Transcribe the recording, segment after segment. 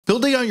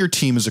Building out your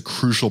team is a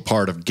crucial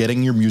part of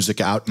getting your music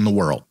out in the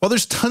world. While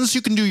there's tons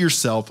you can do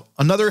yourself,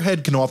 another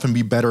head can often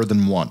be better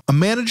than one. A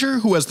manager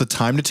who has the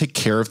time to take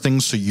care of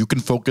things so you can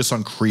focus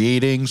on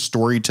creating,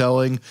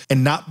 storytelling,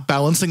 and not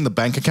balancing the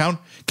bank account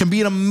can be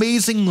an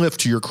amazing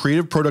lift to your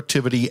creative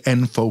productivity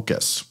and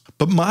focus.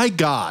 But my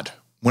God,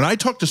 when I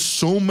talk to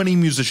so many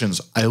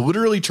musicians, I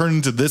literally turn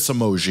into this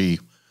emoji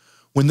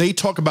when they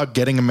talk about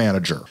getting a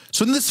manager.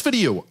 So in this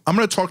video, I'm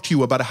going to talk to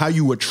you about how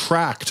you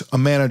attract a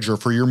manager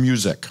for your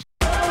music.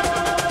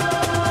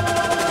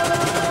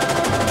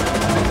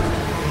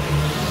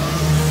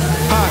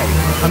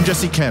 I'm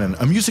Jesse Cannon,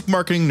 a music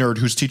marketing nerd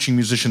who's teaching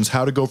musicians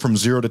how to go from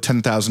 0 to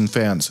 10,000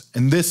 fans,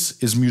 and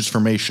this is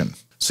Musformation.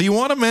 So you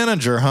want a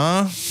manager,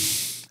 huh?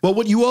 Well,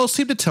 what you all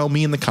seem to tell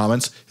me in the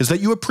comments is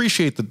that you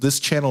appreciate that this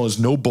channel is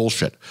no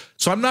bullshit.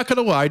 So I'm not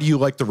going to lie to you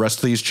like the rest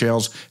of these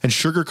channels and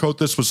sugarcoat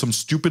this with some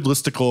stupid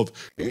listicle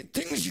of 8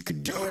 things you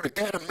can do to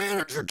get a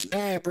manager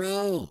today,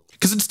 bro.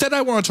 Because instead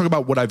I want to talk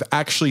about what I've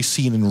actually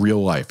seen in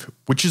real life,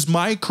 which is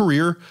my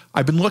career.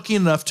 I've been lucky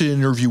enough to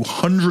interview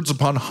hundreds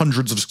upon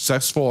hundreds of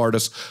successful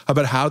artists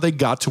about how they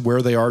got to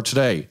where they are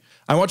today.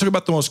 I want to talk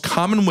about the most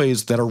common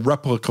ways that are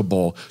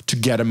replicable to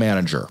get a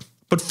manager.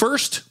 But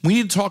first, we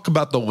need to talk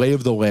about the lay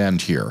of the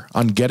land here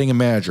on getting a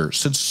manager,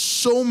 since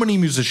so many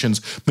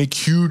musicians make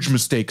huge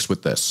mistakes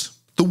with this.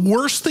 The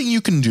worst thing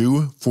you can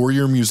do for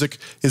your music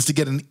is to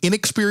get an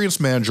inexperienced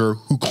manager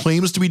who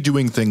claims to be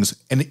doing things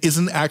and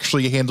isn't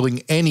actually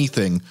handling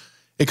anything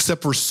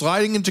except for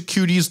sliding into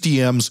Qt's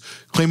DMs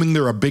claiming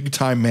they're a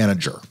big-time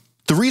manager.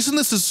 The reason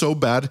this is so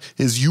bad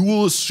is you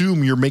will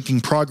assume you're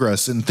making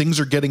progress and things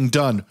are getting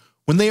done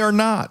when they are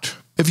not.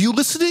 If you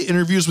listen to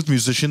interviews with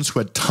musicians who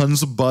had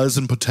tons of buzz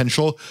and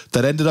potential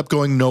that ended up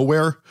going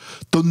nowhere,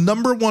 the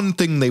number one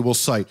thing they will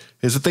cite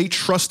is that they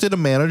trusted a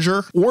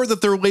manager or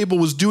that their label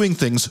was doing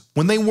things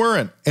when they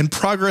weren't, and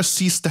progress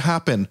ceased to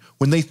happen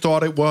when they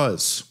thought it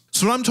was.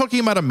 So when I'm talking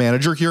about a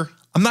manager here,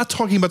 I'm not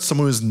talking about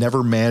someone who's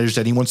never managed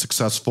anyone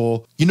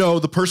successful. You know,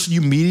 the person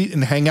you meet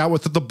and hang out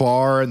with at the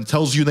bar and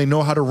tells you they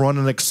know how to run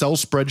an Excel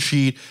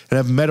spreadsheet and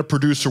have met a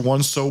producer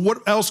once, so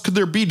what else could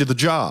there be to the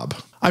job?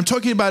 I'm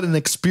talking about an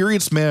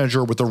experienced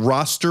manager with a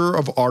roster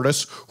of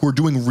artists who are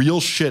doing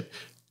real shit,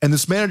 and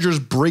this manager's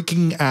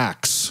breaking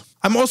acts.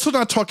 I'm also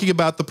not talking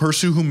about the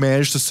person who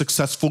managed a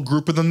successful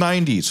group in the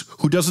 90s,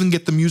 who doesn't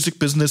get the music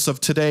business of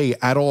today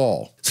at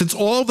all, since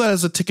all of that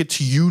is a ticket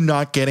to you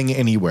not getting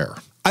anywhere.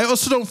 I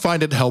also don't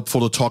find it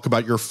helpful to talk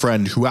about your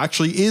friend who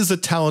actually is a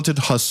talented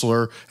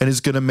hustler and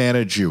is going to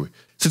manage you,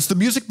 since the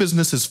music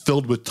business is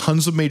filled with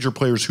tons of major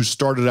players who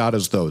started out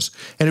as those.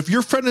 And if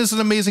your friend is an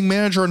amazing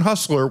manager and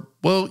hustler,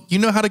 well, you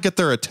know how to get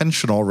their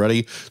attention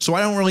already, so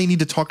I don't really need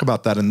to talk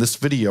about that in this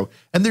video,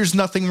 and there's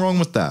nothing wrong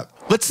with that.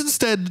 Let's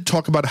instead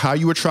talk about how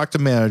you attract a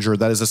manager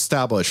that is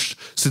established,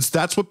 since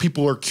that's what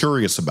people are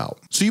curious about.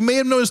 So you may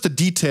have noticed a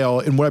detail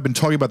in what I've been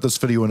talking about this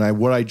video and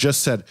what I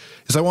just said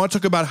is I want to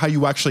talk about how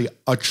you actually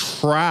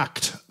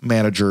attract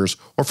managers,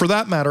 or for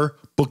that matter,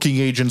 booking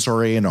agents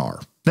or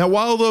A&R. Now,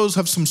 while those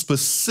have some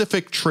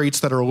specific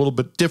traits that are a little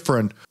bit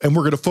different, and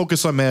we're going to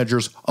focus on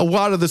managers, a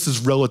lot of this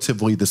is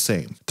relatively the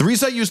same. The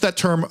reason I use that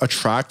term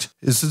attract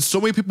is that so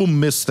many people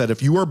miss that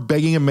if you are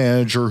begging a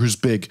manager who's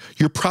big,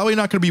 you're probably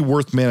not going to be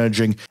worth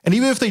managing. And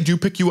even if they do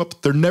pick you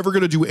up, they're never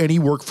going to do any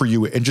work for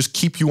you and just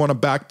keep you on a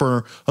back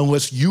burner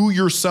unless you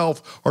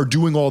yourself are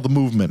doing all the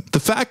movement. The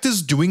fact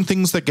is, doing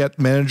things that get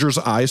managers'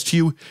 eyes to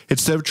you,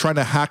 instead of trying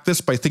to hack this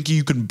by thinking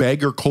you can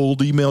beg or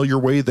cold email your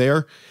way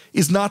there,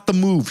 is not the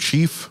move,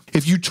 chief.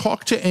 If you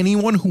talk to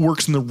anyone who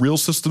works in the real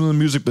system of the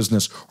music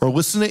business or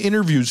listen to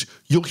interviews,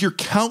 you'll hear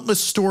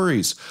countless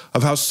stories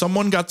of how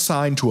someone got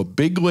signed to a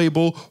big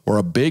label or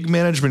a big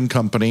management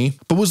company,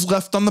 but was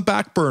left on the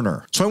back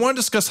burner. So I want to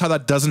discuss how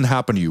that doesn't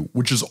happen to you,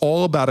 which is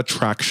all about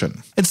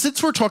attraction. And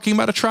since we're talking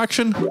about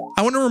attraction,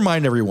 I want to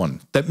remind everyone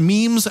that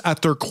memes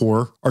at their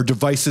core are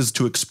devices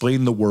to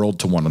explain the world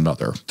to one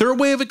another. They're a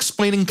way of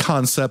explaining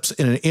concepts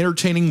in an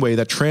entertaining way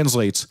that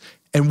translates.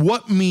 And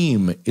what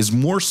meme is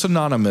more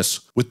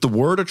synonymous with the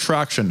word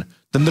attraction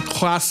than the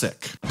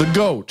classic, the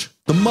GOAT,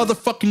 the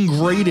motherfucking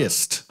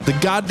greatest, the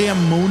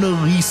goddamn Mona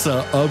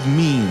Lisa of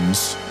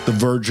memes, the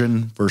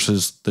Virgin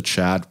versus the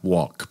Chad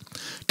walk?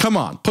 Come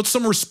on, put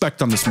some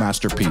respect on this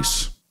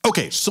masterpiece.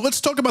 Okay, so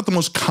let's talk about the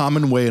most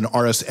common way an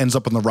artist ends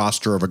up on the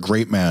roster of a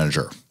great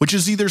manager, which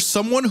is either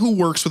someone who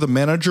works with a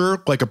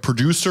manager like a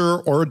producer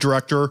or a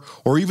director,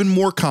 or even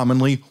more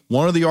commonly,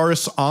 one of the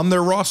artists on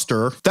their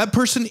roster. That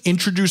person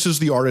introduces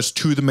the artist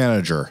to the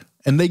manager,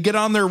 and they get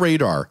on their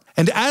radar.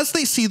 And as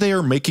they see they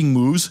are making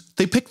moves,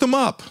 they pick them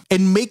up.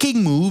 And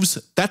making moves,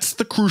 that's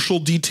the crucial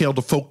detail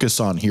to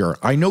focus on here.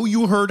 I know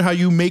you heard how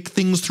you make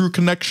things through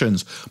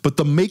connections, but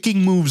the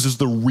making moves is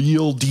the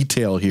real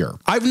detail here.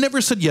 I've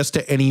never said yes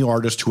to any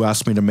artist who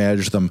asked me to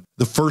manage them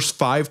the first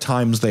 5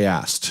 times they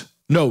asked.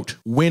 Note,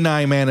 when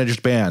I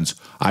managed bands,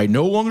 I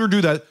no longer do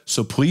that,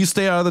 so please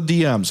stay out of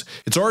the DMs.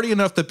 It's already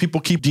enough that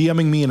people keep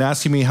DMing me and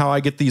asking me how I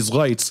get these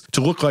lights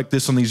to look like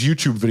this on these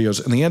YouTube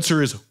videos, and the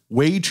answer is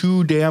way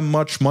too damn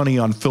much money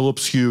on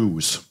Philips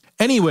Hues.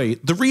 Anyway,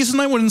 the reason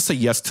I wouldn't say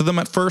yes to them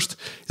at first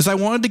is I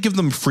wanted to give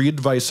them free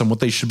advice on what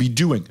they should be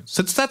doing,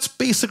 since that's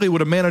basically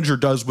what a manager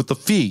does with the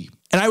fee.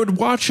 And I would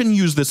watch and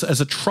use this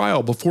as a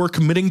trial before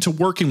committing to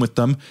working with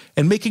them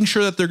and making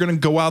sure that they're going to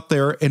go out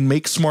there and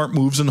make smart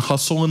moves and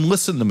hustle and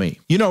listen to me.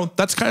 You know,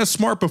 that's kind of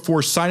smart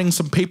before signing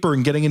some paper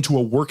and getting into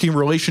a working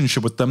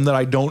relationship with them that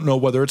I don't know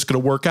whether it's going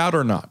to work out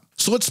or not.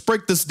 So let's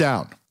break this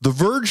down. The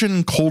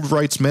Virgin cold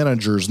writes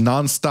managers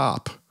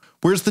nonstop,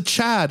 whereas the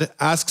Chad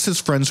asks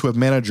his friends who have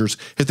managers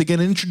if they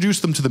can introduce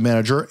them to the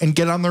manager and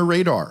get on their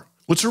radar.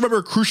 Let's remember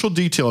a crucial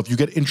detail if you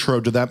get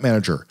intro to that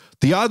manager.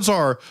 The odds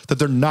are that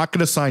they're not going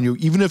to sign you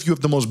even if you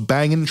have the most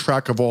banging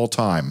track of all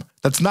time.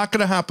 That's not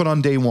going to happen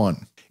on day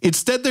one.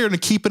 Instead, they're going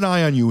to keep an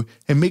eye on you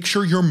and make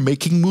sure you're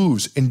making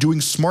moves and doing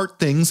smart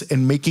things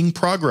and making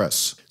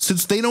progress,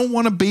 since they don't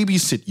want to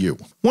babysit you.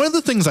 One of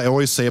the things I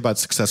always say about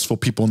successful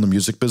people in the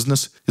music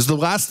business is the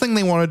last thing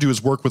they want to do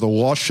is work with a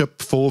lost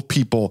ship full of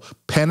people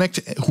panicked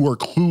who are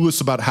clueless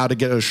about how to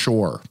get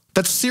ashore.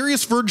 That's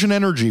serious Virgin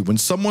energy when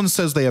someone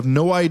says they have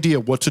no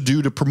idea what to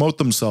do to promote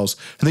themselves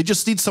and they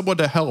just need someone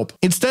to help.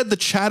 Instead, the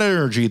Chad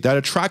energy that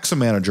attracts a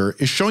manager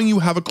is showing you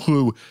have a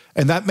clue,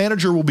 and that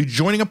manager will be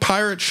joining a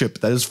pirate ship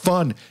that is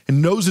fun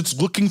and knows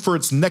it's looking for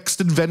its next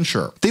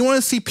adventure. They want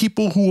to see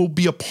people who will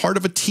be a part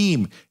of a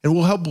team and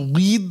will help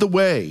lead the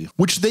way,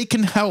 which they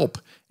can help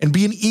and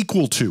be an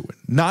equal to,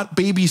 not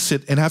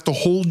babysit and have to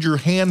hold your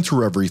hand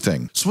through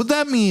everything. So what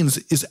that means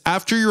is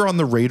after you're on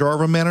the radar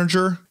of a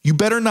manager, you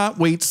better not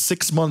wait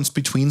 6 months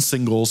between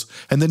singles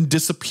and then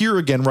disappear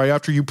again right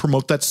after you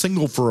promote that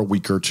single for a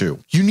week or two.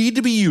 You need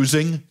to be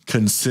using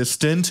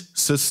consistent,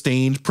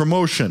 sustained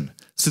promotion,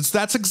 since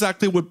that's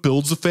exactly what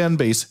builds a fan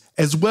base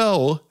as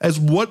well as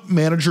what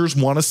managers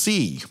want to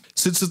see.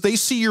 Since if they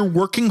see you're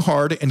working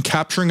hard and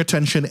capturing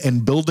attention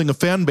and building a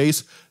fan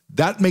base,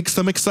 that makes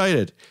them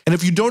excited. And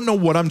if you don't know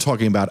what I'm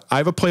talking about, I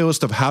have a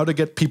playlist of how to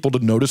get people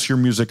to notice your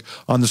music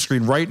on the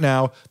screen right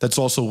now that's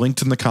also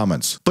linked in the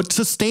comments. But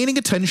sustaining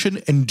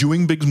attention and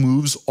doing big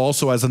moves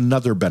also has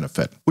another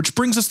benefit, which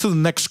brings us to the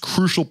next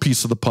crucial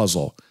piece of the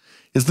puzzle.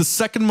 Is the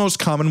second most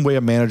common way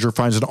a manager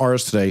finds an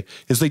artist today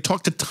is they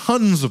talk to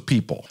tons of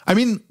people. I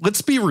mean,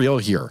 let's be real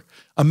here.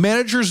 A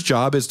manager's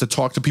job is to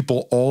talk to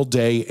people all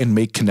day and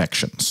make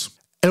connections.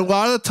 And a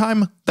lot of the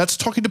time, that's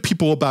talking to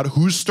people about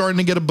who's starting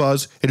to get a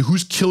buzz and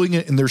who's killing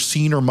it in their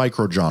scene or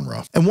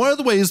microgenre. And one of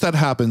the ways that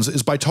happens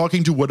is by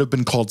talking to what have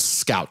been called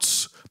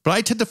scouts. But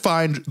I tend to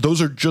find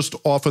those are just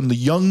often the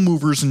young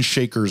movers and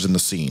shakers in the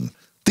scene.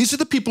 These are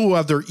the people who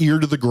have their ear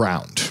to the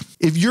ground.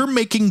 If you're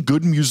making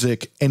good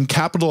music and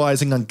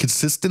capitalizing on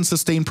consistent,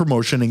 sustained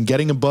promotion and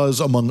getting a buzz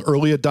among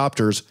early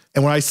adopters,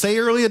 and when I say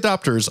early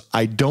adopters,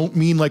 I don't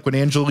mean like when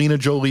Angelina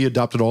Jolie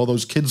adopted all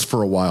those kids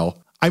for a while.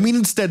 I mean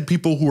instead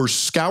people who are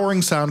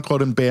scouring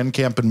SoundCloud and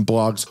Bandcamp and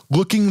blogs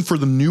looking for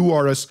the new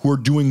artists who are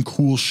doing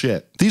cool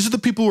shit. These are the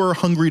people who are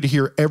hungry to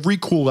hear every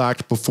cool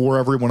act before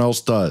everyone else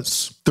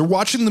does. They're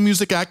watching the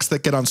music acts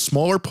that get on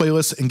smaller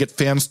playlists and get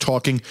fans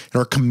talking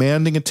and are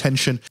commanding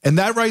attention. And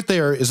that right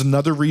there is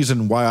another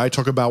reason why I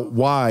talk about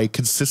why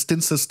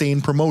consistent,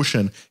 sustained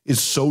promotion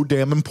is so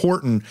damn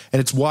important.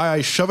 And it's why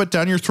I shove it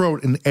down your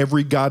throat in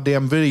every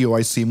goddamn video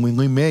I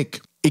seemingly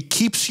make. It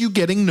keeps you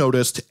getting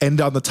noticed and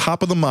on the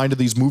top of the mind of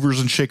these movers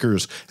and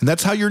shakers, and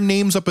that's how your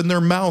name's up in their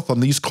mouth on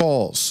these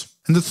calls.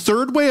 And the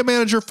third way a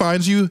manager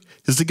finds you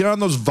is to get on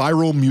those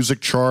viral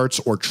music charts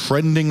or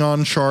trending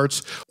on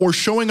charts or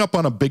showing up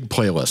on a big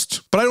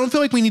playlist. But I don't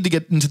feel like we need to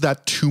get into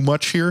that too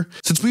much here,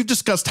 since we've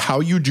discussed how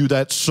you do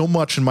that so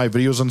much in my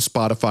videos on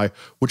Spotify,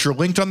 which are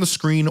linked on the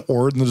screen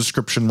or in the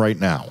description right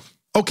now.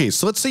 Okay,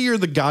 so let's say you're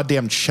the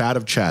goddamn Chad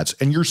of Chads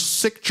and your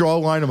sick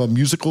jawline of a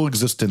musical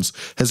existence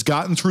has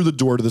gotten through the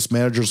door to this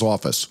manager's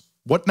office.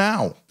 What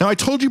now? Now, I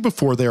told you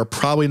before they are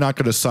probably not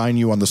going to sign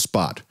you on the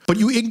spot, but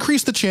you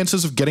increase the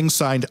chances of getting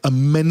signed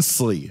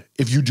immensely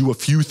if you do a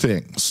few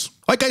things.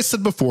 Like I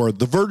said before,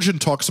 the Virgin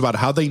talks about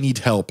how they need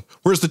help,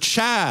 whereas the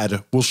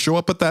Chad will show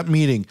up at that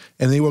meeting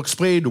and they will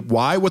explain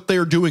why what they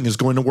are doing is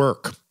going to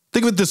work.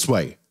 Think of it this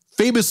way.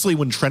 Famously,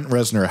 when Trent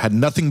Reznor had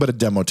nothing but a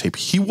demo tape,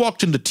 he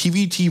walked into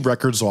TVT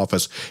Records'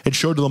 office and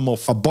showed them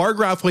a bar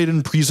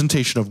graph-laden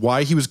presentation of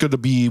why he was going to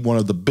be one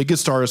of the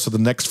biggest artists of the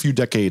next few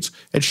decades.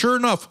 And sure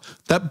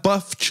enough, that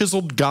buff,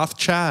 chiseled goth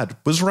Chad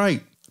was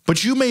right.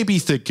 But you may be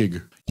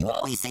thinking, you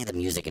always say the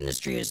music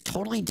industry is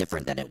totally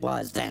different than it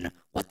was then.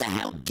 What the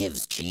hell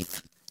gives,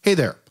 Chief? Hey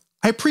there.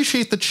 I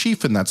appreciate the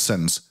chief in that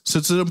sentence,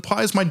 since it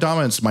implies my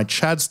dominance and my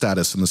Chad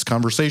status in this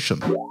conversation.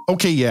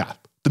 Okay, yeah.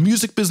 The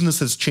music business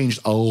has changed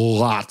a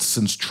lot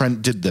since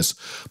Trent did this,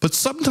 but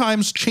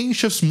sometimes change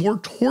shifts more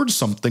towards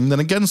something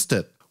than against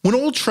it. When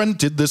old Trent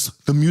did this,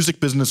 the music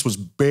business was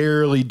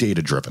barely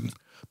data-driven.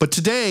 But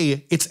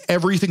today, it's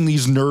everything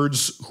these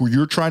nerds who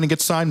you're trying to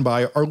get signed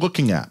by are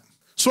looking at.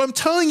 So what I'm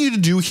telling you to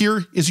do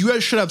here is you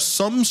guys should have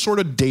some sort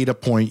of data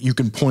point you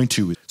can point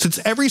to. Since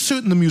every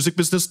suit in the music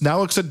business now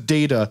looks at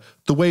data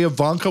the way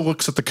Ivanka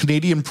looks at the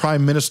Canadian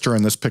Prime Minister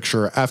in this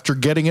picture after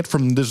getting it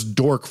from this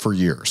dork for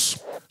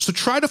years. So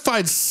try to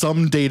find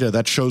some data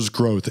that shows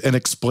growth and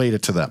explain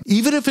it to them.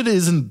 Even if it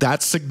isn't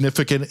that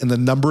significant and the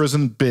number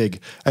isn't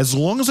big, as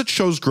long as it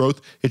shows growth,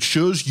 it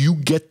shows you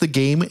get the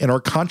game and are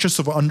conscious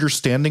of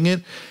understanding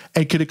it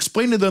and can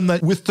explain to them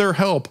that with their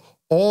help,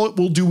 all it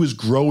will do is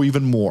grow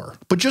even more.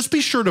 But just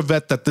be sure to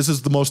vet that this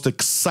is the most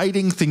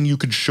exciting thing you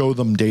could show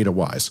them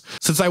data-wise,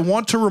 since I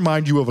want to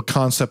remind you of a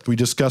concept we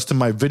discussed in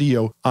my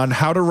video on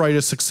how to write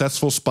a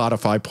successful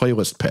Spotify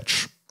playlist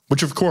pitch,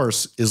 which of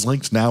course is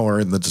linked now or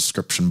in the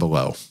description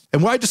below.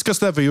 And what I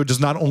discussed in that video does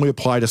not only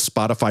apply to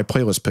Spotify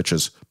playlist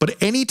pitches, but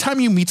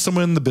anytime you meet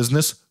someone in the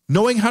business,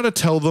 knowing how to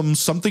tell them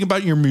something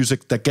about your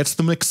music that gets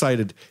them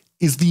excited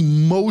is the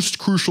most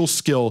crucial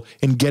skill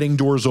in getting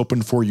doors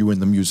open for you in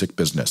the music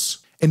business.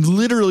 And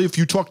literally, if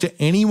you talk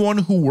to anyone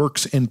who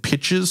works in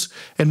pitches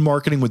and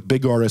marketing with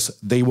big artists,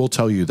 they will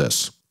tell you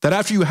this. That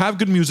after you have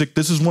good music,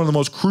 this is one of the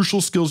most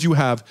crucial skills you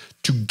have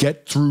to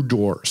get through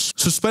doors.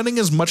 So spending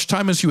as much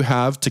time as you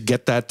have to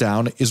get that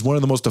down is one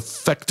of the most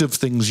effective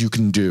things you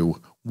can do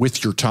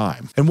with your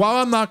time. And while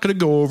I'm not going to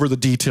go over the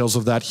details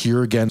of that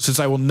here again, since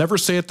I will never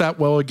say it that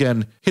well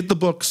again, hit the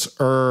books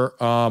or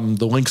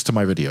the links to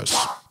my videos.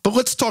 But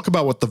let's talk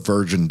about what the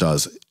Virgin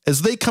does,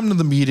 as they come to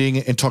the meeting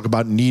and talk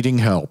about needing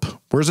help.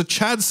 Whereas a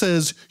Chad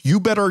says, you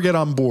better get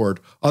on board,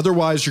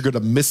 otherwise you're going to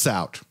miss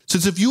out.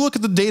 Since if you look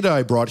at the data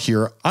I brought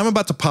here, I'm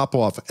about to pop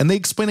off, and they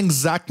explain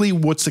exactly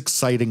what's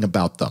exciting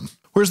about them.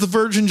 Whereas the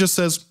Virgin just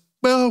says,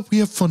 well, we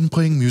have fun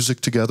playing music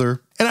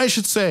together. And I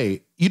should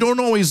say, you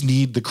don't always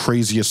need the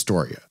craziest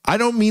story. I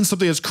don't mean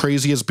something as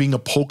crazy as being a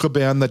polka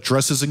band that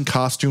dresses in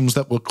costumes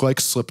that look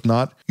like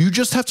Slipknot. You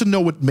just have to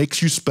know what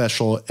makes you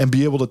special and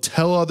be able to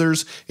tell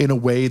others in a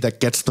way that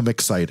gets them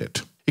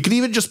excited. It can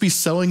even just be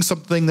selling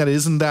something that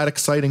isn't that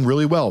exciting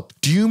really well.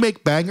 Do you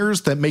make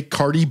bangers that make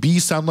Cardi B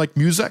sound like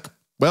music?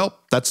 Well,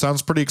 that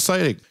sounds pretty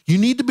exciting. You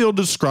need to be able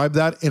to describe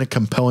that in a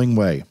compelling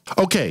way.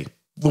 Okay.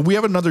 Well, we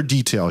have another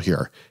detail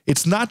here.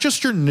 It's not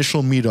just your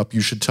initial meetup you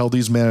should tell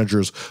these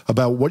managers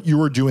about what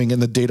you are doing and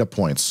the data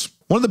points.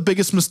 One of the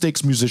biggest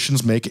mistakes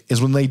musicians make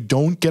is when they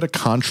don't get a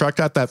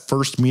contract at that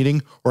first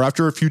meeting or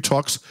after a few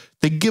talks,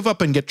 they give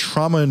up and get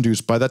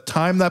trauma-induced by the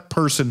time that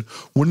person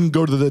wouldn't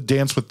go to the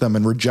dance with them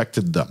and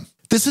rejected them.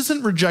 This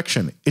isn't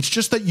rejection. It's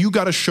just that you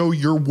got to show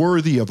you're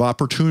worthy of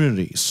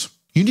opportunities.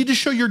 You need to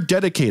show you're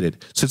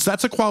dedicated, since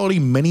that's a quality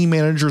many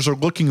managers are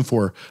looking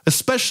for,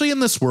 especially in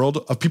this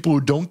world of people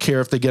who don't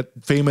care if they get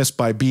famous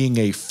by being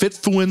a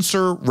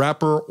fitfluencer,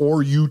 rapper,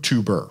 or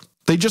YouTuber.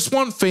 They just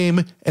want fame,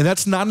 and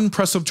that's not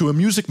impressive to a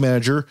music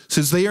manager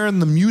since they are in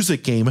the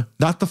music game,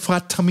 not the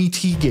flat tummy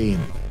tea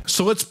game.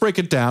 So let's break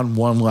it down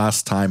one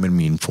last time in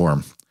meme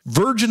form.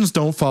 Virgins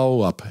don't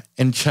follow up,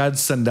 and Chads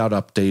send out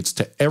updates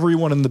to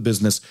everyone in the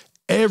business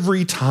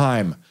every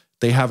time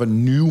they have a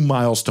new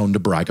milestone to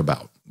brag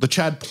about. The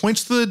Chad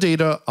points to the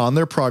data on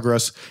their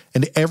progress,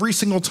 and every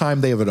single time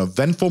they have an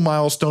eventful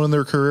milestone in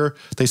their career,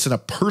 they send a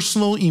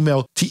personal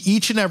email to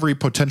each and every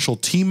potential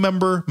team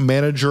member,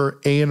 manager,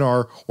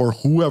 A&R, or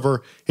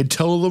whoever, and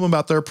tell them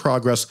about their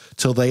progress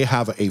till they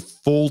have a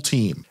full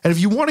team. And if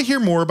you want to hear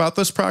more about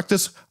this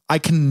practice, I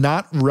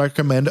cannot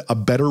recommend a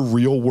better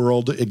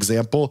real-world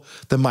example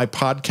than my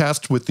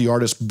podcast with the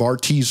artist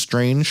Bartees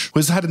Strange, who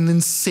has had an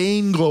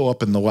insane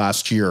glow-up in the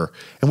last year,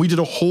 and we did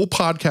a whole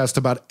podcast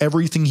about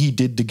everything he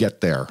did to get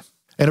there.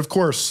 And of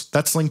course,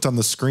 that's linked on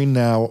the screen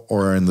now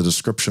or in the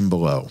description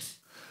below.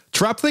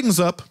 To wrap things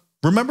up,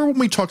 remember when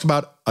we talked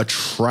about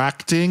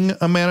attracting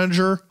a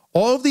manager?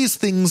 All of these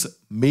things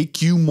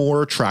make you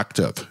more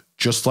attractive.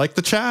 Just like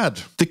the Chad.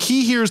 The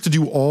key here is to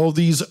do all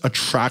these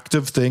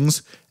attractive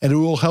things, and it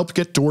will help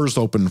get doors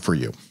open for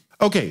you.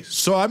 Okay,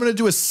 so I'm going to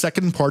do a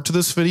second part to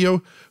this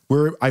video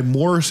where I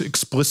more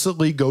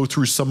explicitly go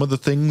through some of the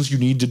things you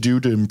need to do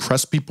to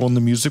impress people in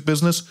the music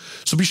business.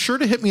 So be sure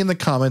to hit me in the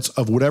comments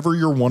of whatever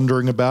you're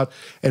wondering about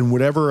and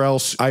whatever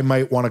else I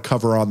might want to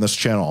cover on this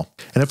channel.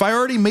 And if I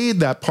already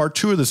made that part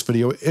 2 of this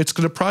video, it's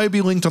going to probably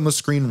be linked on the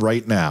screen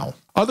right now.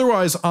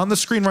 Otherwise, on the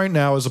screen right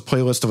now is a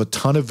playlist of a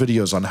ton of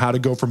videos on how to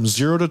go from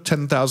 0 to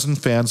 10,000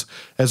 fans,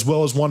 as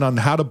well as one on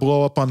how to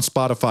blow up on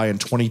Spotify in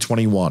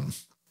 2021.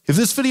 If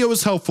this video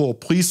was helpful,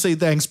 please say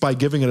thanks by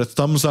giving it a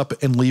thumbs up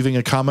and leaving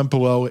a comment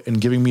below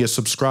and giving me a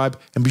subscribe,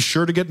 and be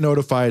sure to get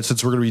notified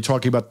since we're going to be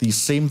talking about these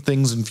same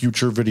things in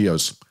future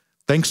videos.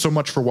 Thanks so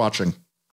much for watching.